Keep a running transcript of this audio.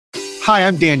Hi,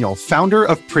 I'm Daniel, founder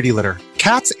of Pretty Litter.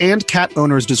 Cats and cat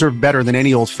owners deserve better than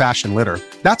any old-fashioned litter.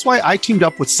 That's why I teamed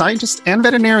up with scientists and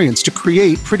veterinarians to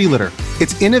create Pretty Litter.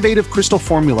 Its innovative crystal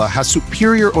formula has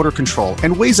superior odor control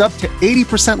and weighs up to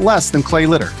 80% less than clay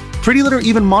litter. Pretty Litter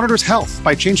even monitors health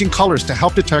by changing colors to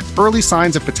help detect early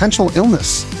signs of potential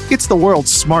illness. It's the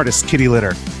world's smartest kitty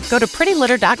litter. Go to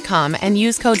prettylitter.com and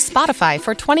use code SPOTIFY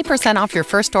for 20% off your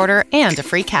first order and a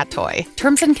free cat toy.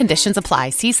 Terms and conditions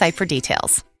apply. See site for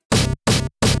details.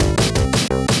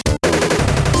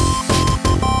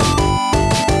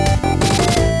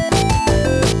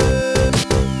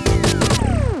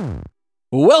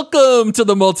 Welcome to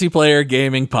the Multiplayer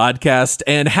Gaming Podcast,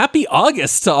 and happy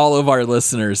August to all of our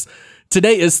listeners.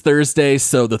 Today is Thursday,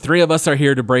 so the three of us are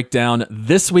here to break down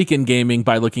this week in gaming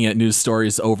by looking at news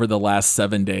stories over the last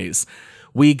 7 days.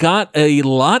 We got a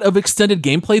lot of extended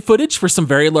gameplay footage for some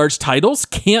very large titles.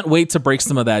 Can't wait to break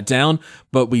some of that down,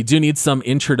 but we do need some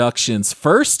introductions.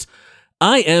 First,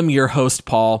 I am your host,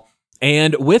 Paul,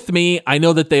 and with me, I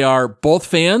know that they are both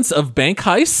fans of bank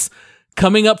heists.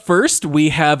 Coming up first, we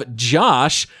have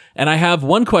Josh, and I have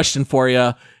one question for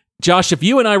you. Josh, if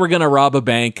you and I were going to rob a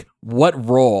bank, what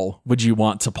role would you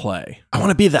want to play? I want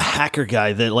to be the hacker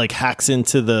guy that hacks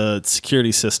into the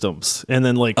security systems and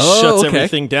then shuts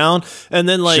everything down and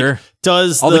then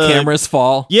does all the cameras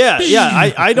fall. Yeah.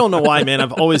 I don't know why, man.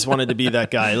 I've always wanted to be that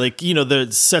guy. That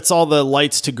sets all the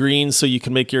lights to green so you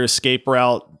can make your escape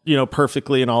route,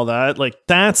 perfectly and all that.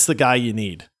 That's the guy you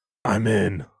need. I'm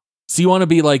in. So you want to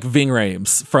be like Ving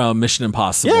Rhames from Mission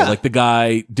Impossible, like the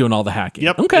guy doing all the hacking.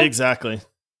 Yep, okay. Exactly.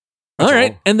 All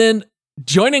right. And then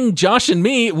joining Josh and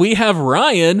me, we have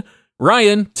Ryan.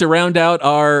 Ryan, to round out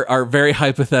our very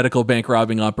hypothetical bank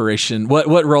robbing operation,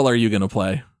 what role are you going to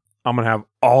play? I'm going to have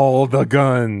all the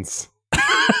guns.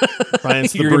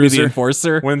 Ryan's the You're going to be the bruiser.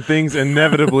 enforcer? When things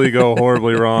inevitably go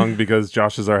horribly wrong because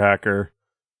Josh is our hacker,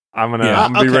 I'm going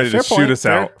to be ready to shoot us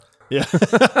out. Yeah.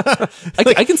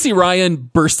 I can see Ryan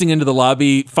bursting into the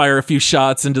lobby, fire a few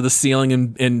shots into the ceiling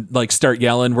and start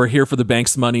yelling, "We're here for the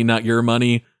bank's money, not your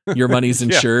money. Your money's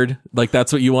insured."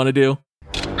 That's what you want to do?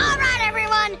 All right,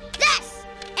 everyone. This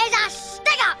is a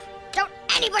stick up. Don't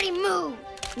anybody move.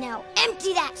 Now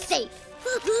empty that safe.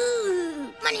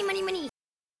 Money, money, money.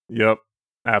 Yep.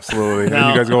 Absolutely. And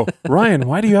you guys go, "Ryan,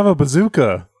 why do you have a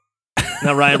bazooka?"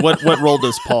 Now, Ryan, what role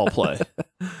does Paul play?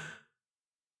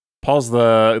 Paul's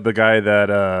the guy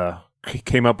that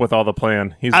came up with all the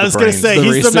plan. I was going to say,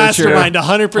 he's the mastermind,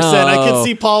 100%. I can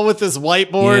see Paul with his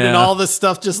whiteboard and all this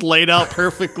stuff just laid out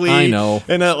perfectly. I know.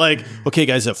 And okay,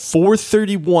 guys, at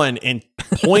 4:31 and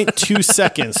 0.2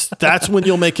 seconds, that's when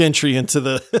you'll make entry into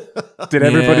the... Did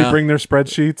everybody bring their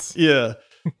spreadsheets? Yeah.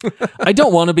 I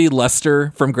don't want to be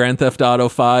Lester from Grand Theft Auto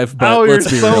 5, but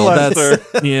let's be real. Lester.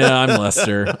 I'm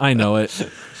Lester. I know it.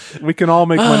 We can all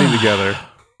make money together.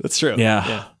 That's true.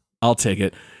 Yeah. I'll take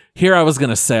it. Here I was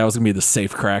going to be the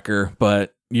safe cracker,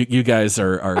 but you guys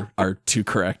are too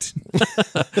correct.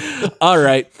 All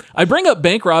right. I bring up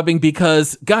bank robbing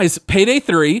because, guys, Payday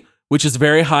 3, which is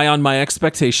very high on my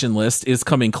expectation list, is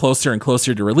coming closer and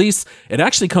closer to release. It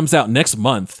actually comes out next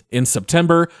month in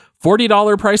September.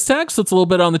 $40 price tag, so it's a little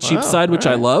bit on the cheap side, which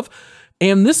I love.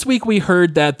 And this week we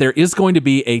heard that there is going to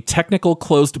be a technical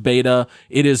closed beta.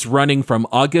 It is running from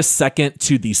August 2nd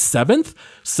to the 7th.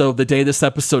 So the day this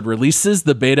episode releases,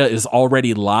 the beta is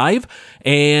already live,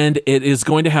 and it is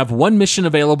going to have one mission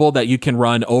available that you can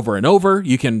run over and over.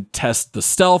 You can test the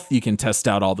stealth. You can test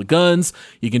out all the guns.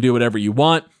 You can do whatever you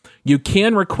want. You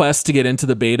can request to get into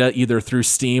the beta either through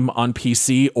Steam on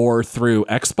PC or through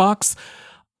Xbox.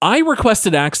 I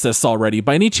requested access already.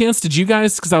 By any chance, did you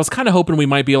guys? Because I was kind of hoping we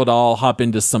might be able to all hop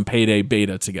into some Payday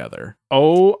beta together.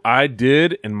 Oh, I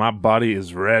did, and my body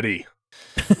is ready.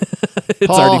 It's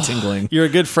Paul, already tingling. You're a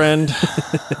good friend.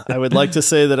 I would like to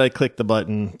say that I clicked the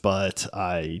button, but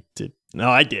I did. No,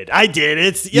 I did. Of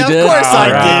course I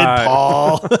did,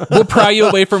 Paul. We'll pry you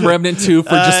away from Remnant 2 for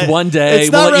just one day.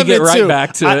 We'll let you get right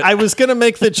back to it. I was going to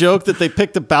make the joke that they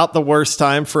picked about the worst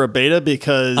time for a beta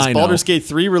because Baldur's Gate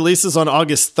 3 releases on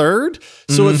August 3rd.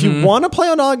 So if you want to play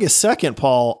on August 2nd,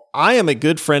 Paul, I am a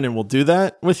good friend and will do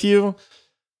that with you.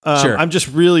 Sure. I'm just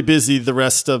really busy the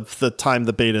rest of the time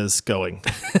the beta is going.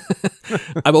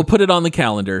 I will put it on the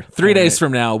calendar. 3 days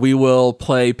from now, we will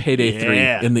play Payday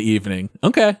 3 in the evening.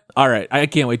 Okay. All right. I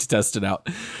can't wait to test it out.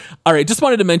 All right. Just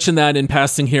wanted to mention that in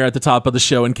passing here at the top of the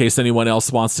show in case anyone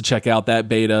else wants to check out that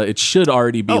beta. It should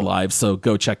already be live, so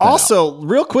go check that out. Also,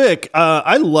 real quick,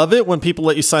 I love it when people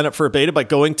let you sign up for a beta by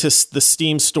going to the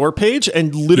Steam store page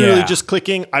and literally just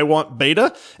clicking, I want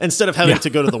beta, instead of having to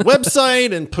go to the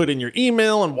website and put in your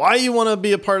email and why you want to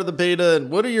be a part of the beta and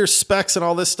what are your specs and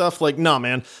all this stuff. Like, nah,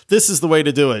 man, this is the way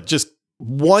to do it. Just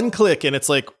one click and it's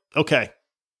like, okay.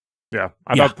 Yeah.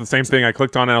 I thought the same thing. I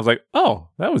clicked on it and I was like, oh,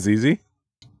 that was easy.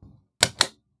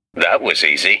 That was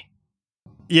easy.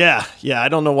 Yeah. I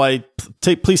don't know why.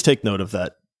 Please take note of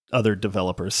that, other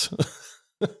developers.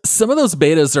 Some of those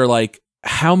betas are like,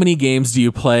 how many games do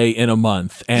you play in a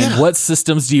month? And what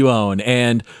systems do you own?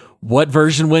 And what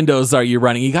version Windows are you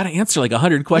running? You got to answer like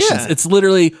 100 questions. Yeah. It's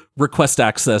literally request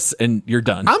access and you're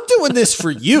done. I'm doing this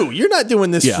for you. You're not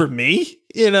doing this for me.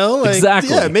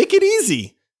 Exactly. Yeah, make it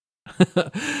easy.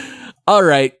 All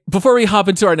right. Before we hop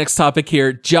into our next topic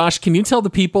here, Josh, can you tell the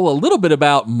people a little bit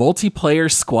about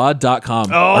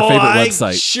multiplayersquad.com, our favorite website?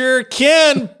 I sure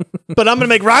can, but I'm going to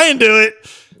make Ryan do it.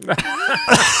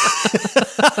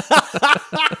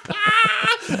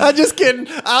 I'm just kidding.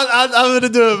 I'm going to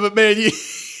do it, but man,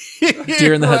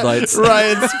 deer in the headlights.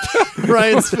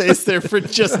 Ryan's face there for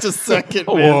just a second,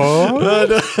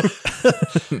 man.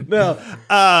 No.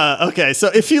 Okay. So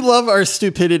if you love our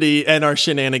stupidity and our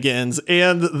shenanigans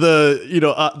and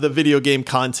the video game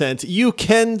content, you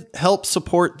can help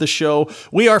support the show.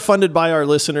 We are funded by our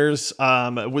listeners.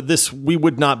 With this, we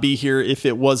would not be here if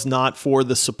it was not for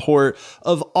the support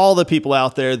of all the people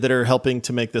out there that are helping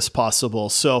to make this possible.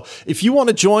 So if you want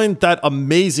to join that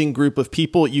amazing group of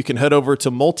people, you can head over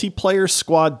to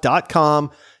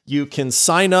multiplayersquad.com. You can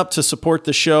sign up to support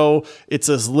the show. It's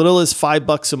as little as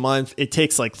 $5 a month. It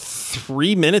takes like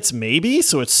 3 minutes maybe.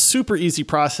 So it's super easy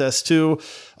process too.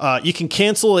 You can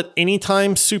cancel at any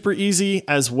time, super easy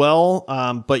as well.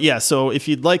 But yeah, so if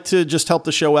you'd like to just help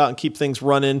the show out and keep things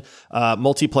running,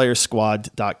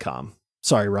 multiplayersquad.com.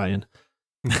 Sorry, Ryan.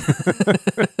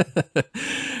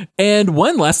 And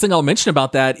one last thing I'll mention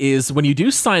about that is when you do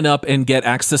sign up and get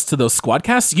access to those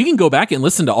squadcasts, you can go back and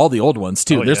listen to all the old ones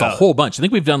too. There's a whole bunch. I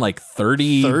think we've done like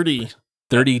 31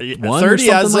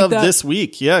 as like of that. This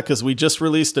week. Yeah, because we just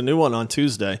released a new one on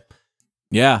Tuesday.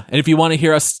 Yeah. And if you want to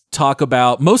hear us talk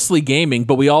about mostly gaming,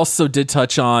 but we also did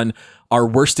touch on our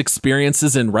worst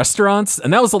experiences in restaurants,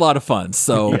 and that was a lot of fun.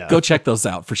 So go check those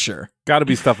out for sure. Got to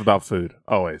be stuff about food,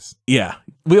 always. Yeah.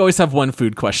 We always have one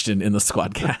food question in the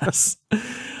Squadcast.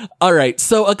 All right.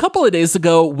 So a couple of days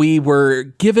ago, we were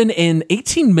given an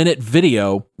 18-minute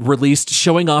video released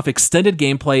showing off extended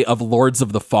gameplay of Lords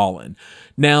of the Fallen.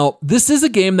 Now, this is a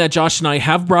game that Josh and I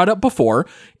have brought up before.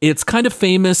 It's kind of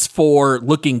famous for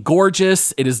looking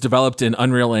gorgeous. It is developed in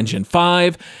Unreal Engine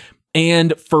 5.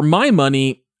 And for my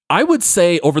money, I would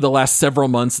say over the last several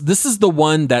months, this is the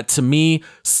one that to me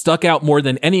stuck out more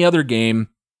than any other game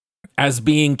as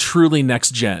being truly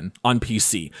next gen on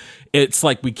PC. It's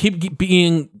like we keep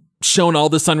being shown all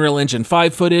this Unreal Engine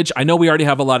 5 footage. I know we already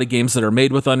have a lot of games that are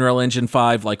made with Unreal Engine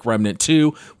 5, like Remnant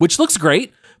 2, which looks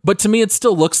great, but to me it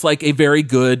still looks like a very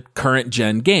good current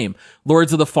gen game.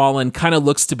 Lords of the Fallen kind of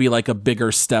looks to be like a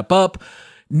bigger step up.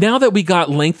 Now that we got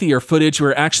lengthier footage,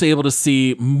 we're actually able to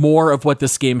see more of what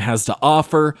this game has to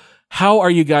offer. How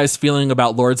are you guys feeling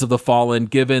about Lords of the Fallen,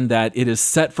 given that it is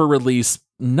set for release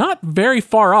not very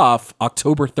far off,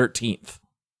 October 13th?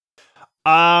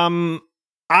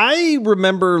 I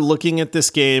remember looking at this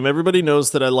game. Everybody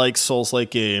knows that I like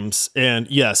Souls-like games. And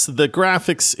yes, the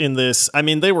graphics in this, I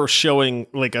mean, they were showing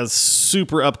like a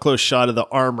super up-close shot of the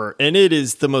armor, and it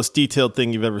is the most detailed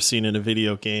thing you've ever seen in a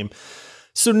video game.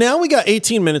 So now we got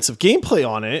 18 minutes of gameplay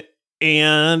on it,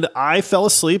 and I fell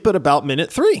asleep at about minute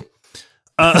 3.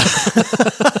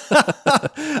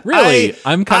 Really?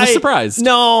 I'm kind of surprised.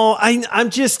 No,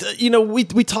 I'm just,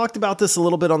 we talked about this a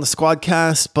little bit on the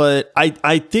Squadcast, but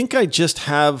I think I just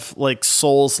have like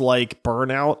Souls-like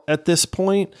burnout at this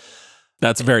point.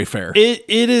 That's very fair. It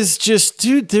is just,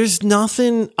 dude, there's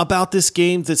nothing about this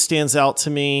game that stands out to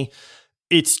me.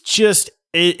 It's just,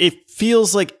 it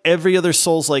feels like every other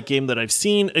Souls-like game that I've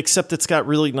seen, except it's got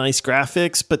really nice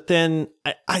graphics, but then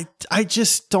I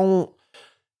just don't,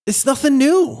 it's nothing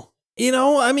new.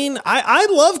 I mean, I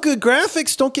love good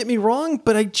graphics, don't get me wrong,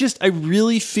 but I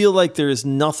really feel like there is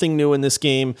nothing new in this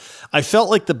game. I felt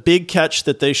like the big catch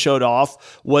that they showed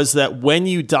off was that when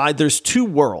you die, there's 2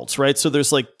 worlds, right? So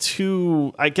there's like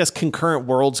 2, I guess, concurrent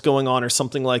worlds going on or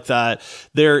something like that.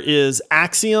 There is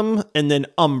Axiom and then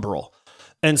Umbral.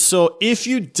 And so if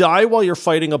you die while you're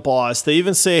fighting a boss, they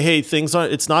even say, hey,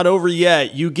 it's not over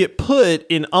yet. You get put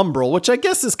in Umbral, which I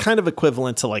guess is kind of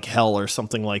equivalent to like hell or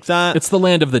something like that. It's the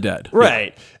land of the dead.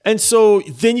 Right. Yeah. And so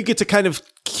then you get to kind of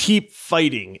keep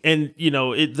fighting, and,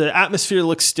 the atmosphere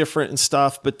looks different and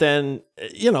stuff. But then,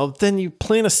 then you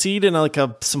plant a seed in like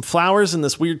some flowers, and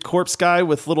this weird corpse guy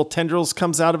with little tendrils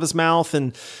comes out of his mouth.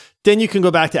 And then you can go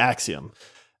back to Axiom.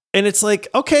 And it's like,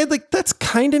 okay, like that's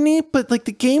kind of neat, but like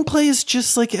the gameplay is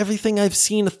just like everything I've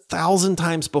seen 1,000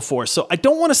 times before. So I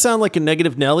don't want to sound like a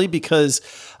negative Nelly because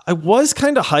I was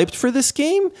kind of hyped for this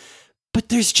game, but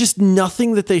there's just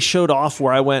nothing that they showed off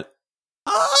where I went,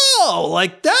 oh,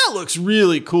 like that looks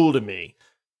really cool to me.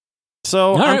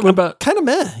 So I'm kind of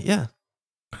meh. Yeah.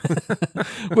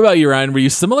 What about you, Ryan? Were you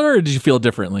similar or did you feel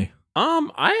differently?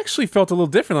 I actually felt a little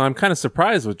different. I'm kind of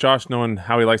surprised with Josh knowing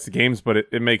how he likes the games, but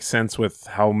it makes sense with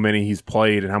how many he's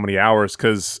played and how many hours.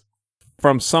 Because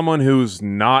from someone who's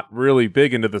not really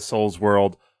big into the Souls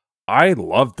world, I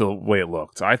loved the way it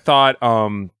looked. I thought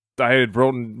I had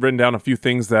written down a few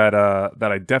things that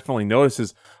I definitely noticed.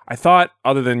 Is I thought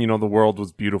other than the world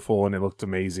was beautiful and it looked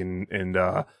amazing and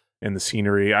the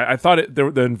scenery, I thought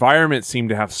the environment seemed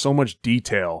to have so much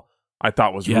detail. I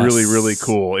thought was really, really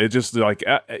cool. It just like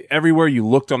everywhere you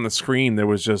looked on the screen, there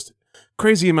was just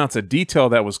crazy amounts of detail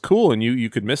that was cool, and you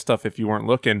could miss stuff if you weren't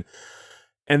looking.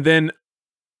 And then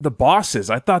the bosses,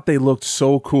 I thought they looked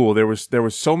so cool. There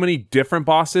was so many different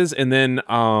bosses, and then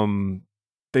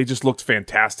they just looked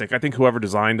fantastic. I think whoever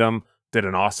designed them did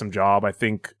an awesome job. I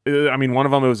think, one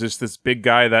of them, it was just this big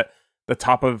guy that the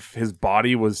top of his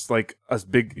body was like a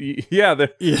big,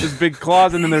 his big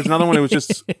claws. And then there's another one. It was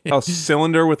just a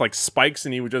cylinder with like spikes,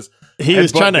 and he was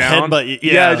trying to headbutt.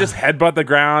 Yeah, just headbutt the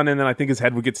ground. And then I think his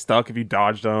head would get stuck if you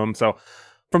dodged him. So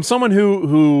from someone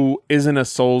who isn't a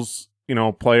Souls,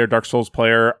 player, Dark Souls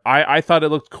player, I thought it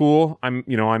looked cool. I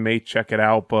may check it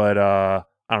out, but I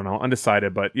don't know,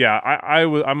 undecided. But yeah,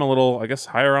 I'm a little, I guess,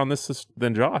 higher on this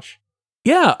than Josh.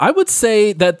 Yeah, I would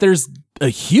say that there's a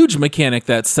huge mechanic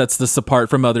that sets this apart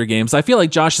from other games. I feel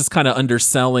like Josh is kind of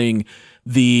underselling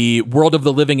the world of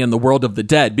the living and the world of the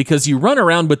dead, because you run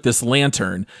around with this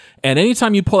lantern, and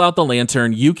anytime you pull out the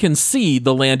lantern, you can see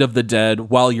the land of the dead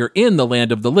while you're in the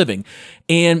land of the living.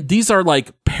 And these are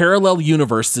like parallel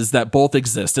universes that both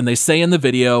exist. And they say in the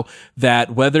video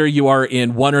that whether you are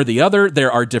in one or the other,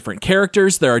 there are different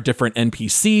characters, there are different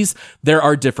NPCs, there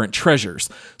are different treasures.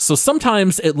 So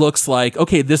sometimes it looks like,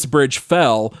 okay, this bridge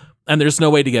fell and there's no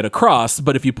way to get across,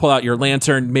 but if you pull out your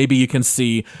lantern, maybe you can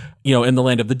see, in the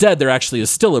land of the dead, there actually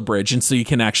is still a bridge, and so you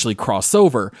can actually cross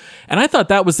over. And I thought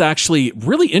that was actually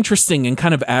really interesting and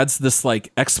kind of adds this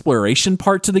like exploration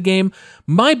part to the game.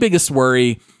 My biggest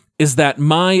worry is that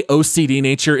my OCD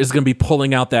nature is going to be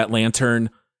pulling out that lantern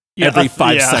every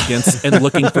 5 seconds and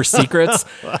looking for secrets.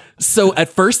 So at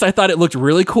first I thought it looked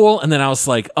really cool, and then I was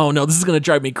like, oh no, this is going to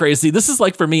drive me crazy. This is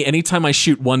like, for me, anytime I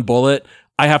shoot one bullet,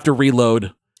 I have to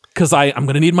reload, because I'm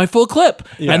going to need my full clip.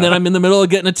 Yeah. And then I'm in the middle of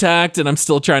getting attacked and I'm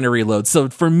still trying to reload. So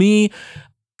for me,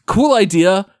 cool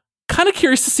idea, kind of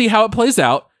curious to see how it plays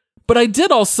out. But I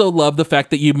did also love the fact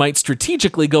that you might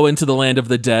strategically go into the land of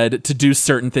the dead to do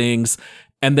certain things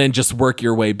and then just work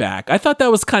your way back. I thought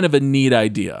that was kind of a neat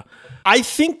idea. I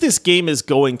think this game is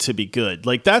going to be good.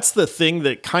 Like, that's the thing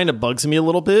that kind of bugs me a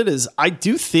little bit, is I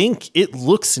do think it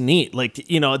looks neat. Like,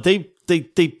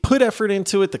 they put effort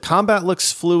into it. The combat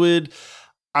looks fluid.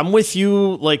 I'm with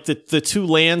you, like the two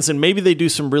lands, and maybe they do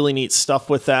some really neat stuff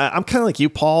with that. I'm kind of like you,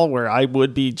 Paul, where I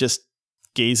would be just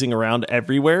gazing around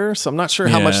everywhere. So I'm not sure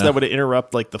how much that would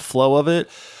interrupt like the flow of it.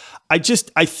 I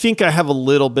think I have a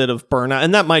little bit of burnout,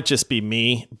 and that might just be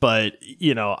me, but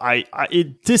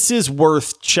this is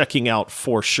worth checking out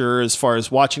for sure, as far as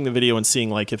watching the video and seeing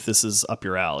like if this is up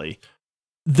your alley.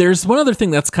 There's one other thing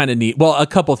that's kind of neat. Well, a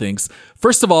couple things.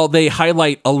 First of all, they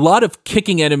highlight a lot of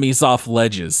kicking enemies off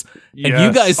ledges. Yes, and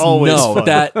you guys know fun.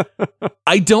 That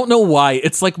I don't know why.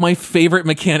 It's like my favorite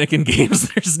mechanic in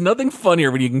games. There's nothing funnier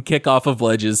when you can kick off of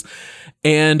ledges.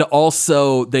 And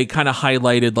also they kind of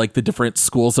highlighted like the different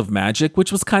schools of magic,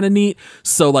 which was kind of neat.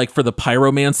 So like for the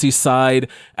pyromancy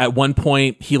side, at one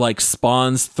point he like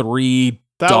spawns 3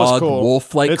 dog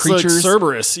wolf-like creatures. It's like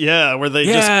Cerberus, where they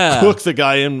just cook the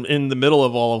guy in the middle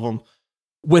of all of them.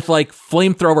 With like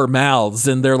flamethrower mouths,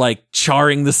 and they're like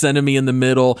charring this enemy in the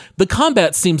middle. The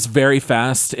combat seems very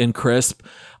fast and crisp.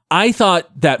 I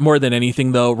thought that more than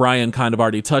anything, though, Ryan kind of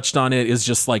already touched on it, is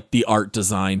just like the art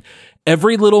design.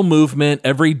 Every little movement,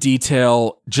 every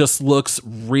detail just looks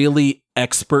really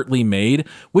expertly made,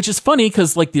 which is funny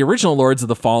because like the original Lords of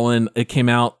the Fallen, it came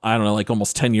out, I don't know, like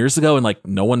almost 10 years ago, and like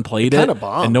no one played it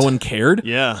and no one cared.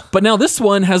 Yeah. But now this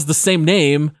one has the same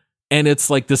name and it's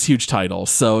like this huge title.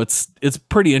 So it's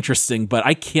pretty interesting, but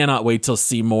I cannot wait to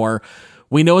see more.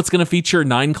 We know it's going to feature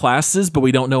 9 classes, but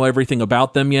we don't know everything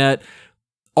about them yet.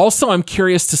 Also, I'm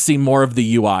curious to see more of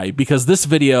the UI, because this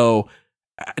video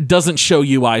doesn't show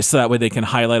UI, so that way they can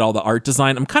highlight all the art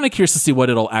design. I'm kind of curious to see what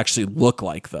it'll actually look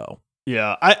like, though.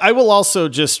 Yeah, I will also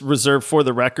just reserve for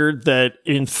the record that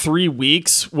in 3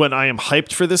 weeks, when I am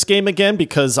hyped for this game again,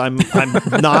 because I'm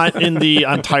not in the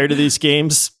I'm tired of these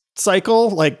games cycle,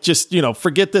 like just,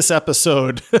 forget this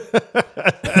episode.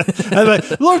 I'm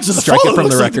like, Lords of the Strike Fallen it from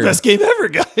looks the like the record. best game ever,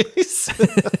 guys.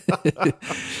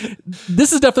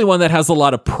 This is definitely one that has a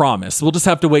lot of promise. We'll just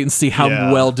have to wait and see how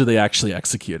well do they actually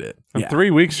execute it. In 3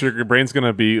 weeks, your brain's going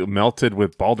to be melted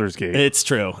with Baldur's Gate. It's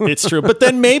true. But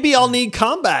then maybe I'll need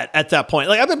combat at that point.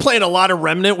 Like, I've been playing a lot of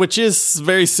Remnant, which is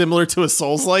very similar to a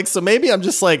Souls-like. So maybe I'm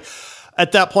just like,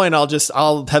 at that point,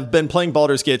 I'll have been playing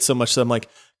Baldur's Gate so much that I'm like,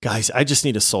 guys, I just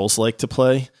need a Souls-like to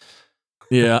play.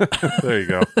 Yeah. There you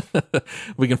go.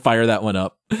 We can fire that one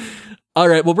up. All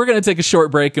right. Well, we're going to take a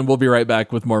short break and we'll be right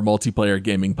back with more Multiplayer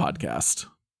Gaming Podcast.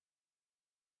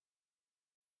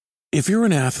 If you're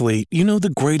an athlete, you know the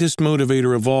greatest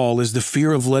motivator of all is the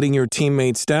fear of letting your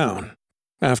teammates down.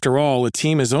 After all, a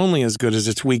team is only as good as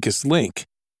its weakest link.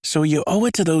 So you owe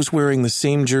it to those wearing the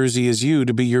same jersey as you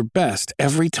to be your best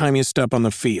every time you step on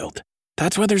the field.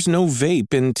 That's why there's no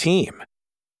vape in team.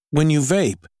 When you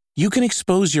vape, you can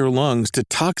expose your lungs to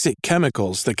toxic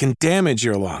chemicals that can damage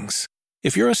your lungs.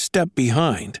 If you're a step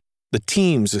behind, the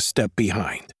team's a step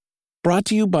behind. Brought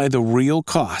to you by The Real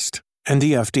Cost and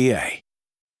the FDA.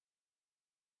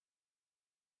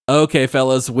 Okay,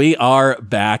 fellas, we are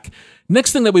back.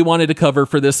 Next thing that we wanted to cover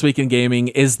for This Week in Gaming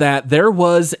is that there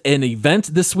was an event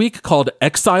this week called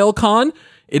Exile Con.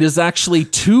 It is actually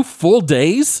 2 full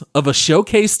days of a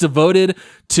showcase devoted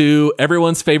to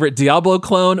everyone's favorite Diablo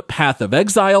clone, Path of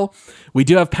Exile. We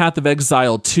do have Path of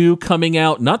Exile 2 coming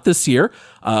out, not this year,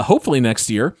 hopefully next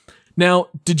year. Now,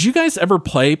 did you guys ever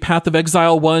play Path of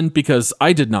Exile 1? Because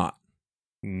I did not.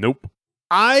 Nope.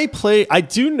 I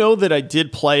do know that I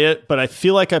did play it, but I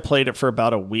feel like I played it for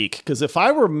about a week. Because if I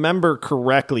remember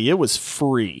correctly, it was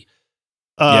free.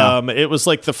 It was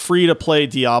like the free-to-play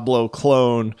Diablo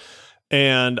clone.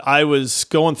 And I was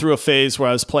going through a phase where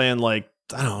I was playing it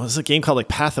was a game called like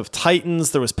Path of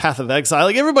Titans. There was Path of Exile.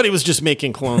 Like everybody was just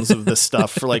making clones of this stuff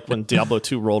for like when Diablo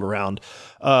 2 rolled around.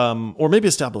 Or maybe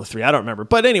it's Diablo 3. I don't remember.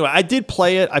 But anyway, I did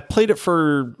play it. I played it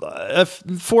for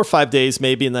 4 or 5 days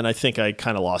maybe. And then I think I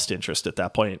kind of lost interest at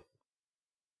that point.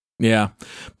 Yeah,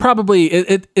 probably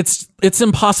it's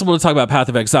impossible to talk about Path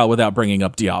of Exile without bringing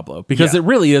up Diablo because it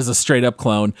really is a straight up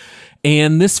clone.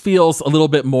 And this feels a little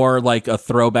bit more like a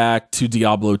throwback to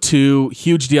Diablo 2,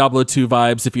 huge Diablo 2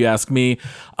 vibes, if you ask me.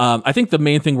 I think the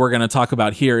main thing we're going to talk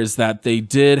about here is that they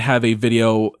did have a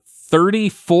video 30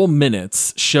 full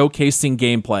minutes showcasing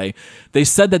gameplay. They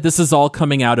said that this is all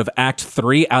coming out of Act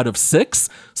 3 out of 6,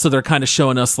 so they're kind of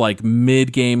showing us like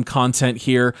mid-game content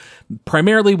here.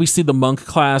 Primarily, we see the monk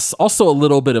class, also a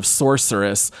little bit of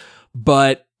sorceress,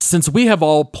 but since we have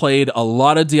all played a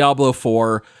lot of Diablo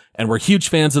 4 and we're huge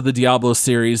fans of the Diablo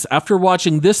series, after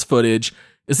watching this footage,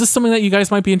 is this something that you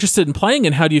guys might be interested in playing,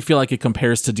 and how do you feel like it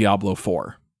compares to Diablo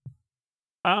 4?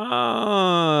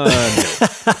 No.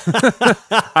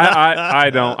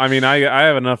 I don't. I mean, I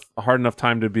have hard enough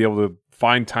time to be able to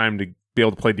find time to be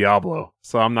able to play Diablo.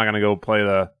 So I'm not going to go play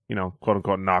the, quote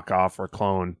unquote knockoff or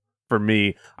clone for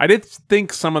me. I did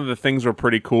think some of the things were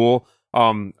pretty cool.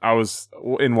 I was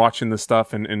in watching this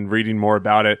stuff and reading more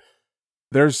about it.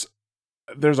 There's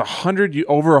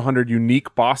over 100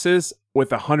 unique bosses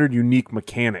with 100 unique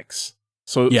mechanics.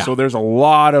 So there's a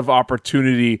lot of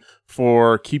opportunity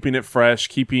for keeping it fresh,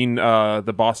 keeping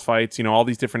the boss fights. All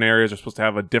these different areas are supposed to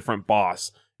have a different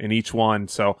boss in each one.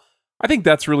 So I think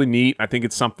that's really neat. I think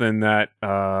it's something that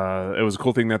it was a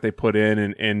cool thing that they put in,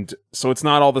 and so it's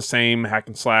not all the same hack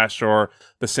and slash or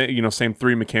the same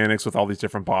 3 mechanics with all these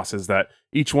different bosses. That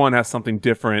each one has something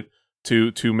different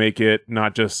to make it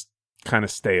not just kind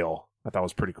of stale. I thought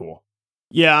was pretty cool.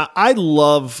 Yeah, I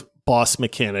love boss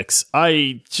mechanics.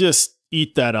 I just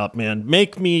eat that up, man.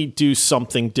 Make me do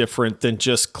something different than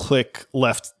just click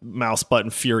left mouse button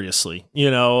furiously.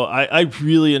 I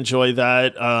really enjoy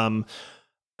that.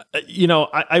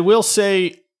 I will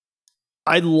say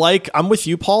I'm with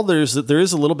you, Paul. There is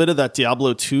a little bit of that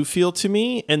Diablo 2 feel to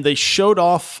me, and they showed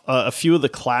off a few of the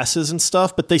classes and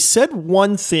stuff, but they said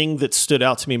one thing that stood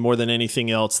out to me more than anything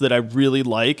else that I really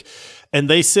like. And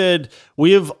they said,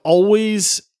 we have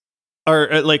always,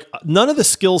 or like none of the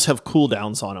skills have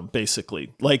cooldowns on them,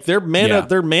 basically. Like they're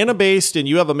mana based, and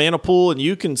you have a mana pool, and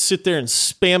you can sit there and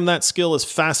spam that skill as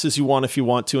fast as you want if you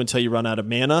want to until you run out of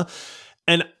mana.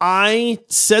 And I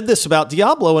said this about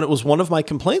Diablo, and it was one of my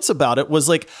complaints about it, was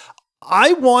like,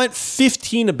 I want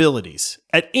 15 abilities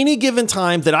at any given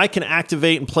time that I can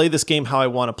activate and play this game how I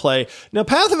want to play. Now,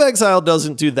 Path of Exile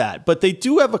doesn't do that, but they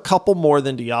do have a couple more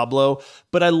than Diablo.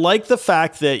 But I like the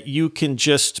fact that you can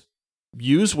just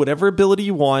use whatever ability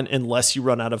you want unless you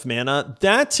run out of mana.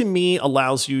 That to me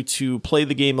allows you to play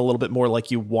the game a little bit more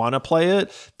like you want to play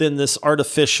it than this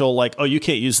artificial, like, oh, you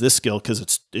can't use this skill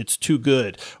because it's too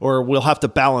good, or we'll have to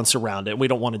balance around it. We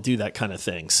don't want to do that kind of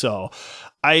thing. So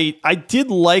I did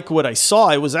like what I saw.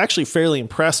 I was actually fairly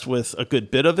impressed with a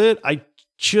good bit of it. I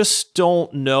just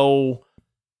don't know,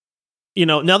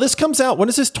 now this comes out, when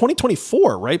is this?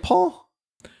 2024, right, Paul?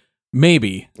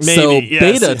 Maybe. So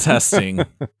yes.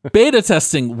 Beta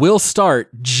testing will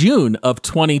start June of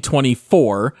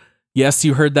 2024. Yes,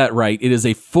 you heard that right. It is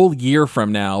a full year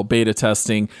from now, beta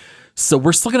testing. So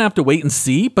we're still going to have to wait and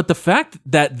see. But the fact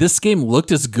that this game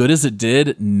looked as good as it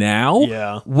did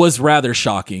now was rather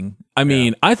shocking. I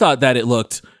mean, I thought that it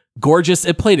looked gorgeous.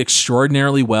 It played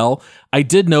extraordinarily well. I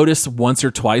did notice once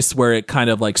or twice where it kind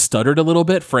of like stuttered a little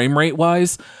bit frame rate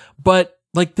wise, but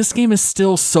like this game is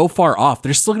still so far off.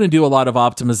 They're still going to do a lot of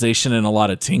optimization and a lot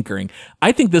of tinkering.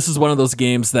 I think this is one of those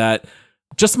games that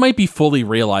just might be fully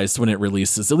realized when it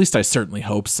releases. At least I certainly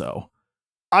hope so.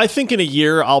 I think in a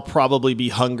year, I'll probably be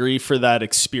hungry for that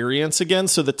experience again.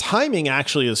 So the timing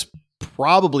actually is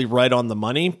probably right on the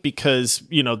money because,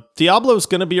 Diablo is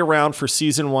going to be around for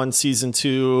season 1, season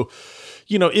 2.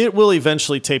 It will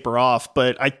eventually taper off,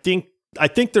 but I think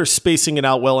they're spacing it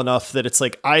out well enough that it's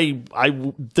like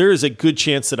there is a good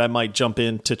chance that I might jump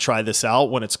in to try this out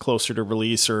when it's closer to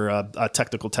release or a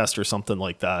technical test or something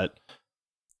like that.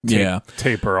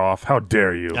 Taper off. How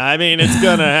dare you? I mean, it's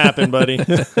going to happen, buddy.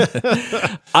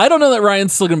 I don't know that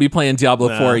Ryan's still going to be playing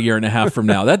Diablo 4 a year and a half from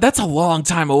now. That's a long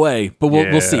time away, but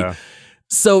we'll see.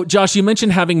 So, Josh, you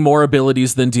mentioned having more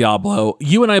abilities than Diablo.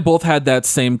 You and I both had that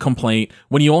same complaint.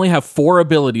 When you only have 4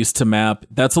 abilities to map,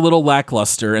 that's a little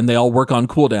lackluster, and they all work on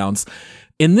cooldowns.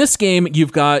 In this game,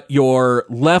 you've got your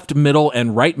left, middle,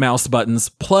 and right mouse buttons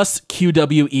plus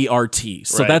QWERT.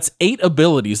 So that's 8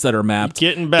 abilities that are mapped.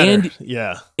 Getting better.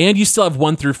 And you still have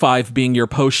 1 through 5 being your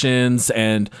potions,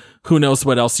 and who knows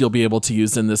what else you'll be able to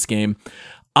use in this game.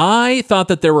 I thought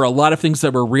that there were a lot of things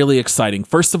that were really exciting.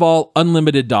 First of all,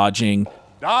 unlimited dodging.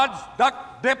 Dodge,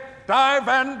 duck, dip, dive,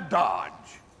 and dodge.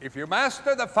 If you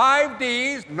master the 5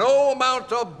 Ds, no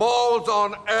amount of balls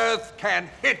on earth can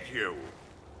hit you.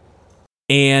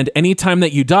 And anytime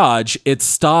that you dodge, it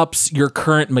stops your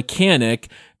current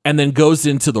mechanic and then goes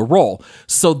into the roll.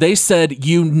 So they said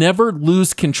you never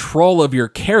lose control of your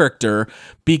character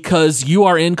because you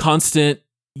are in constant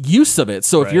use of it.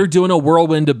 So if you're doing a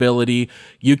whirlwind ability,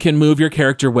 you can move your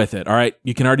character with it. All right.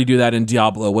 You can already do that in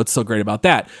Diablo. What's so great about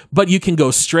that? But you can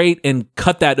go straight and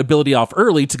cut that ability off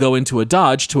early to go into a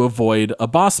dodge to avoid a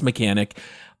boss mechanic.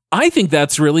 I think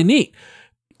that's really neat.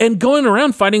 And going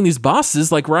around fighting these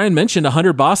bosses, like Ryan mentioned,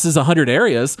 100 bosses, 100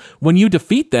 areas, when you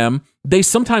defeat them, they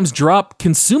sometimes drop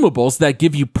consumables that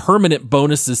give you permanent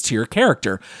bonuses to your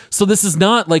character. So this is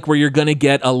not like where you're going to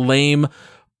get a lame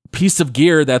piece of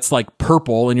gear that's like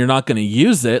purple and you're not going to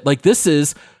use it. Like this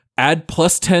is add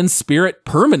plus 10 spirit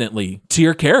permanently to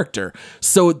your character.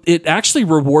 So it actually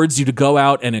rewards you to go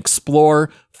out and explore,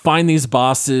 find these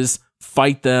bosses,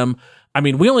 fight them. I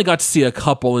mean, we only got to see a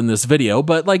couple in this video,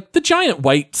 but like the giant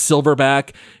white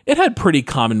silverback, it had pretty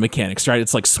common mechanics, right?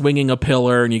 It's like swinging a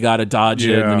pillar and you got to dodge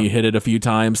it and then you hit it a few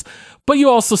times. But you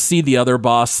also see the other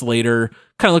boss later,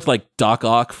 kind of looked like Doc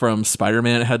Ock from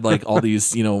Spider-Man. It had like all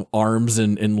these, arms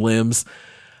and limbs.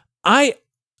 I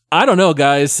don't know,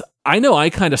 guys. I know I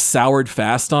kind of soured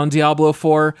fast on Diablo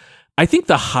 4. I think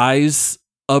the highs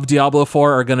of Diablo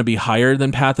 4 are going to be higher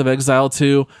than Path of Exile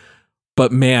 2.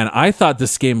 But man, I thought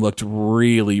this game looked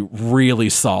really, really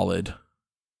solid.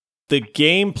 The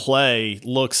gameplay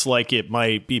looks like it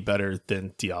might be better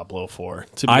than Diablo 4.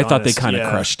 To be I honest. thought they kind of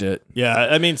crushed it. Yeah,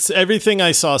 I mean, everything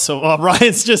I saw. So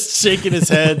Ryan's just shaking his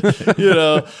head.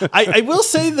 I will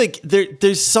say like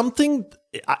there's something.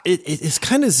 It's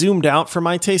kind of zoomed out for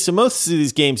my taste. In most of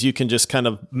these games, you can just kind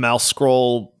of mouse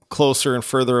scroll closer and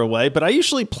further away. But I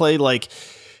usually play like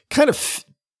kind of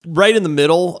right in the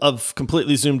middle of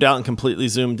completely zoomed out and completely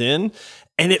zoomed in.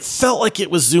 And it felt like it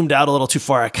was zoomed out a little too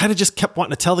far. I kind of just kept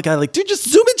wanting to tell the guy, like, dude, just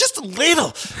zoom in just a little.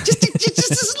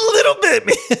 Just a little bit,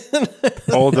 man.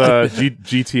 Old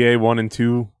GTA 1 and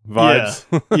 2 vibes.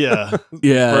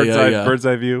 Yeah. Bird's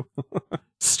eye view.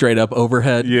 Straight up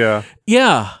overhead. Yeah.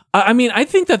 I mean, I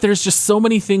think that there's just so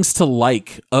many things to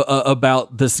like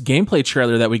about this gameplay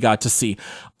trailer that we got to see.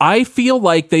 I feel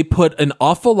like they put an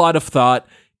awful lot of thought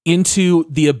into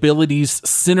the abilities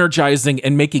synergizing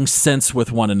and making sense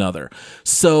with one another.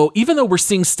 So even though we're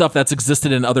seeing stuff that's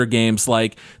existed in other games,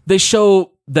 like they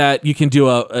show that you can do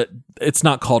it's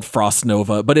not called Frost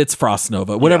Nova, but it's Frost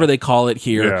Nova, whatever they call it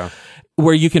here,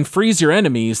 where you can freeze your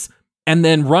enemies. and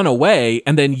then run away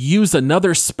and then use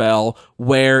another spell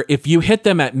where if you hit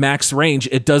them at max range,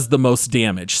 it does the most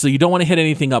damage. So you don't want to hit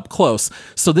anything up close.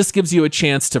 So this gives you a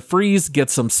chance to freeze, get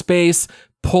some space,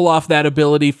 pull off that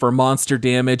ability for monster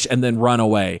damage, and then run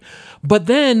away. But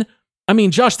then, I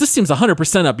mean, Josh, this seems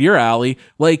 100% up your alley.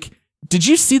 Like, did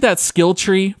you see that skill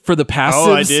tree for the passives?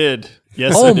 Oh, I did.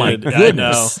 Yes, oh I my did.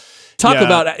 goodness. Talk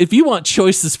about, if you want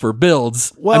choices for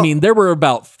builds, I mean, there were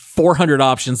about 400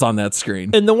 options on that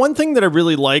screen. And the one thing that I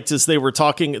really liked is they were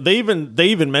talking, they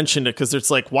even mentioned it because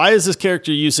it's like, why is this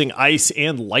character using ice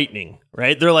and lightning,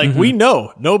 right? They're like, we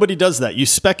know nobody does that. You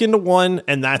spec into one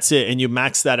and that's it. And you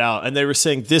max that out. And they were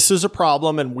saying, this is a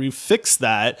problem and we fixed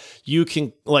that. You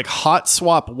can like hot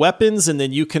swap weapons and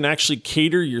then you can actually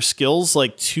cater your skills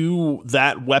like to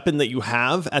that weapon that you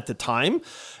have at the time.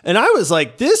 And I was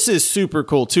like, this is super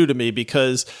cool too to me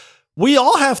because we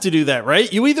all have to do that,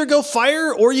 right? You either go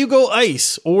fire or you go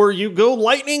ice or you go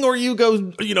lightning or you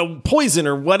go, poison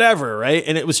or whatever, right?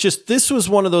 And it was just, this was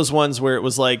one of those ones where it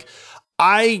was like,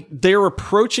 they're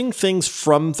approaching things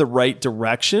from the right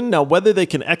direction. Now, whether they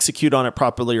can execute on it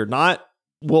properly or not,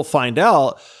 we'll find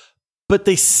out. But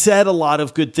they said a lot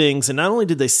of good things. And not only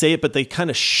did they say it, but they kind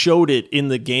of showed it in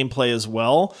the gameplay as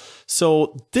well.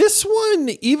 So this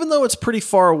one, even though it's pretty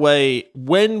far away,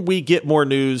 when we get more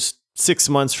news 6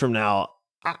 months from now,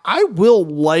 I will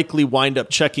likely wind up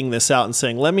checking this out and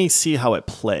saying, let me see how it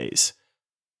plays.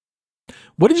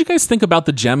 What did you guys think about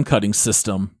the gem cutting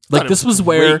system? Like, this was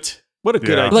where... What a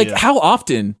good idea. Like, how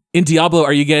often in Diablo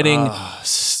are you getting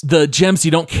the gems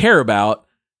you don't care about?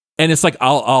 And it's like,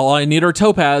 all I need are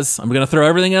topaz. I'm going to throw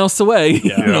everything else away.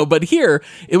 But here,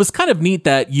 it was kind of neat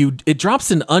that it drops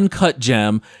an uncut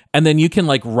gem, and then you can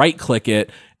like right click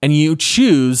it, and you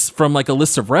choose from like a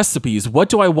list of recipes. What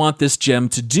do I want this gem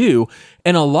to do?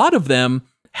 And a lot of them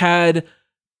had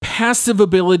passive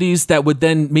abilities that would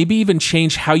then maybe even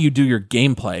change how you do your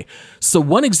gameplay. So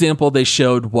one example they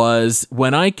showed was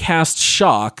when I cast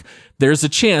Shock, there's a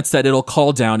chance that it'll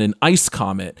call down an ice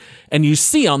comet. And you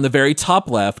see on the very top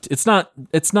left, it's not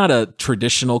a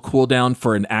traditional cooldown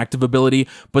for an active ability,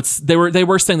 but they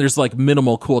were saying there's like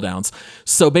minimal cooldowns.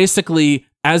 So basically,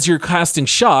 as you're casting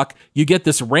Shock, you get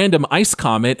this random ice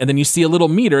comet, and then you see a little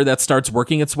meter that starts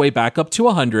working its way back up to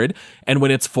 100. And when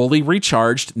it's fully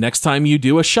recharged, next time you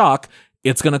do a Shock,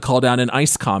 it's going to call down an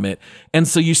ice comet. And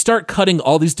so you start cutting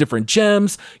all these different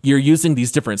gems. You're using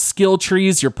these different skill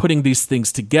trees. You're putting these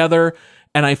things together.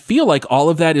 And I feel like all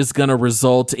of that is going to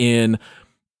result in,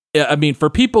 I mean, for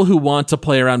people who want to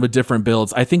play around with different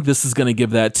builds, I think this is going to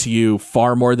give that to you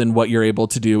far more than what you're able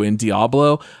to do in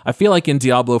Diablo. I feel like in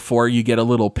Diablo 4, you get a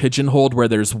little pigeonholed where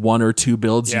there's one or two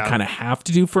builds you kind of have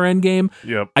to do for endgame.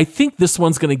 Yep. I think this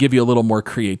one's going to give you a little more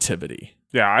creativity.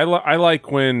 Yeah, I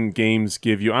like when games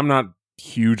give you, I'm not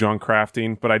huge on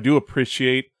crafting, but I do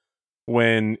appreciate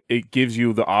when it gives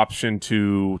you the option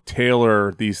to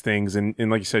tailor these things. And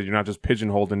like you said, you're not just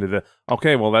pigeonholed into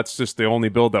okay, well, that's just the only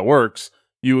build that works.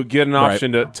 You would get an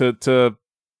option to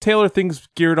tailor things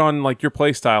geared on like your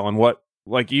play style and what,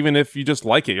 like, even if you just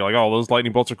like it, you're like, oh, those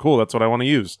lightning bolts are cool. That's what I want to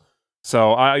use.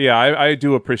 So I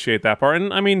do appreciate that part.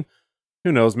 And I mean,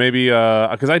 who knows, maybe,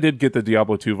 because I did get the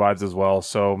Diablo 2 vibes as well.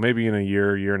 So maybe in a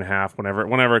year and a half,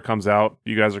 whenever it comes out,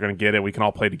 you guys are going to get it. We can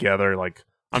all play together. Like,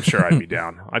 I'm sure I'd be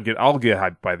down. I'll get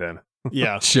hyped by then.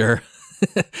 Yeah, sure.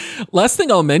 Last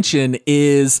thing I'll mention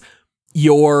is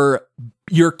your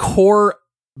core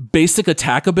basic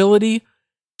attack ability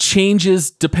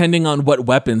changes depending on what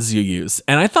weapons you use.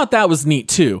 And I thought that was neat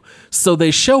too. So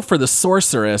they show for the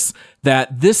sorceress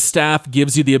that this staff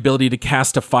gives you the ability to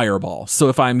cast a fireball. So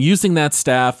if I'm using that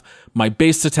staff, my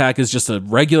base attack is just a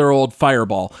regular old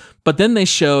fireball. But then they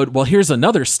showed, well, here's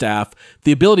another staff.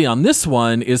 The ability on this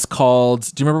one is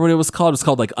called, do you remember what it was called? It was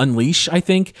called like Unleash, I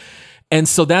think. And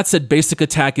so that said basic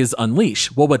attack is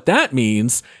Unleash. Well, what that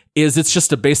means is it's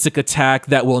just a basic attack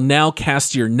that will now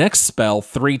cast your next spell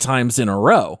 3 times in a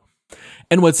row.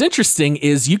 And what's interesting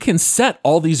is you can set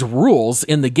all these rules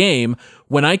in the game.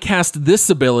 When I cast this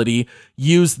ability,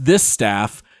 use this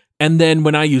staff, and then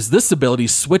when I use this ability,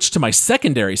 switch to my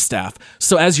secondary staff.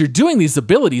 So as you're doing these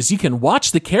abilities, you can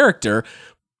watch the character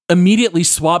immediately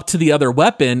swap to the other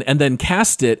weapon and then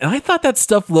cast it. And I thought that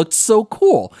stuff looked so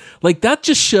cool. Like, that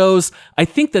just shows, I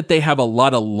think that they have a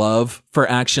lot of love for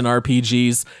action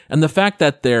RPGs, and the fact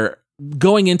that they're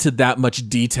going into that much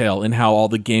detail in how all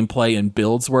the gameplay and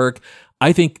builds work,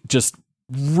 I think just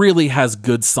really has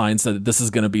good signs that this is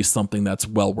going to be something that's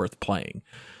well worth playing.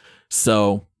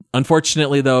 So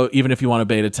unfortunately though, even if you want a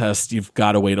beta test, you've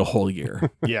got to wait a whole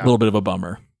year. Yeah. A little bit of a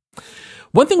bummer.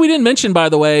 One thing we didn't mention, by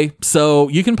the way, so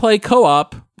you can play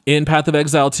co-op in Path of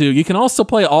Exile 2, you can also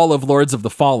play all of Lords of the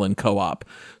Fallen co-op.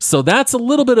 So that's a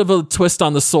little bit of a twist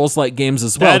on the Souls-like games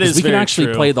as well, because we can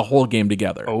actually play the whole game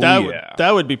together. Oh,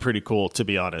 that would be pretty cool, to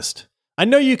be honest. I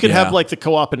know you could have like the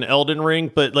co-op in Elden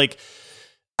Ring, but like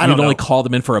you'd only call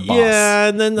them in for a boss. Yeah,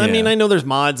 and then I mean, I know there's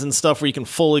mods and stuff where you can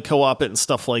fully co-op it and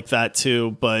stuff like that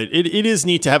too, but it is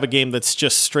neat to have a game that's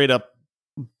just straight up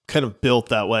kind of built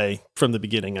that way from the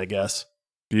beginning, I guess.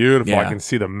 Beautiful. I can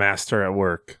see the master at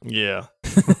work. Yeah.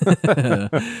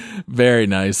 Very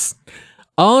nice.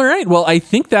 All right. Well, I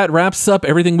think that wraps up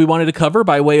everything we wanted to cover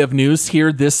by way of news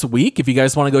here this week. If you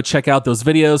guys want to go check out those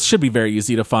videos, should be very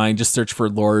easy to find. Just search for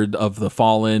Lord of the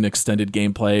Fallen extended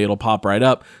gameplay. It'll pop right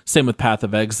up. Same with Path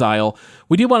of Exile.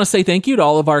 We do want to say thank you to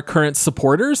all of our current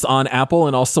supporters on Apple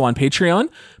and also on Patreon.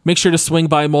 Make sure to swing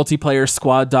by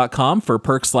multiplayersquad.com for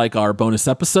perks like our bonus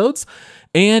episodes.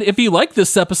 And if you like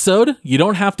this episode, you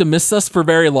don't have to miss us for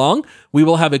very long. We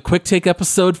will have a quick take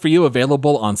episode for you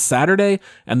available on Saturday,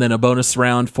 and then a bonus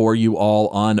round for you all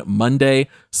on Monday.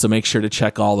 So make sure to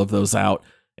check all of those out.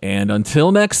 And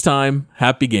until next time,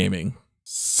 happy gaming.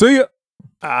 See ya.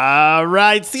 All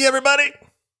right. See you, everybody.